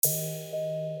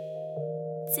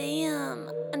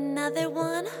another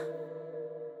one?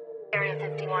 Area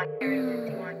 51. Area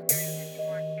 51.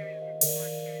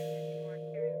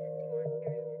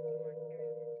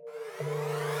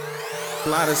 A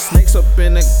lot of snakes up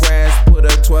in the grass, put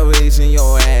a 12 age in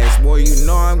your ass. Boy, you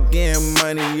know I'm getting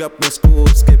money up in school,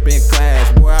 skipping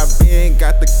class. Boy, I been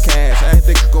got the cash, I had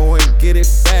to go and get it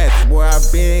fast. Boy, I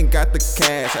been got the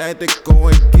cash, I had to go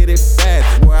and get it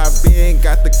fast. Boy, I been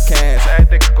got the cash, I had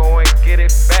to go and get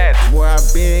it fast. Boy, I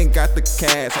been got the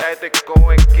cash, I had to go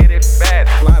and get it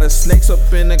fast. A lot of snakes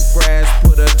up in the grass,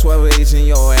 put a 12 age in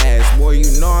your ass. Boy,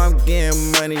 you know I'm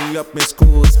getting money up in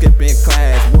school, skipping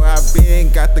class. Boy, I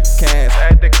been got the cash,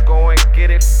 I had to go and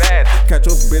get it fast. Catch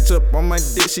a bitch up on my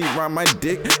dick, she ride my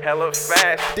dick hella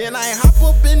fast. Then I hop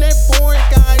up in that foreign,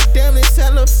 goddamn, it's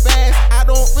hella fast. I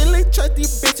don't really trust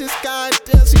these bitches,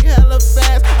 goddamn, she hella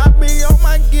fast. I be on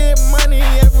my get money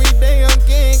every day, I'm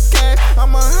getting cash.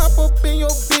 I'ma hop up in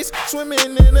your bitch, swimming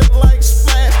in it like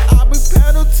splash. I be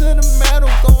pedal to the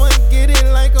metal, go and get it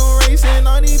like I'm racing.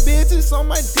 All these bitches on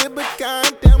my dick, but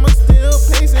goddamn, I'm still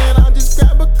pacing. I just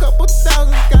grab a couple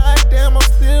thousand, goddamn, I'm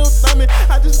still thumbing.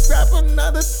 I just grab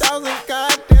another thousand,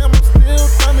 goddamn, I'm still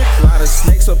thumbing. A lot of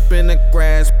snakes up in the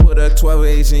grass, put a 12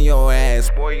 age in your ass.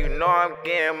 Boy, you know I'm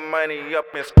getting money up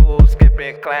in school,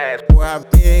 skipping class. Boy, I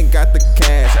been got the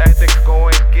cash, I had to go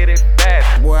and get it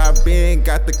fast. Boy, I been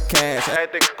got the cash, I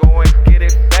had to go and get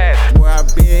it fast. Boy, I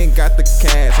been got the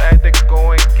cash, I had to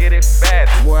go and get it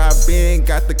fast. Boy, I been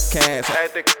got the cash, I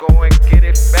had to go and get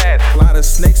it fast. A lot of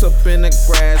snakes up in the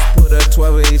grass, put a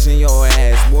 12 age in your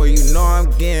ass. Boy, you know I'm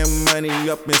getting money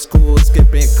up in school,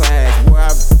 skipping class. Boy, I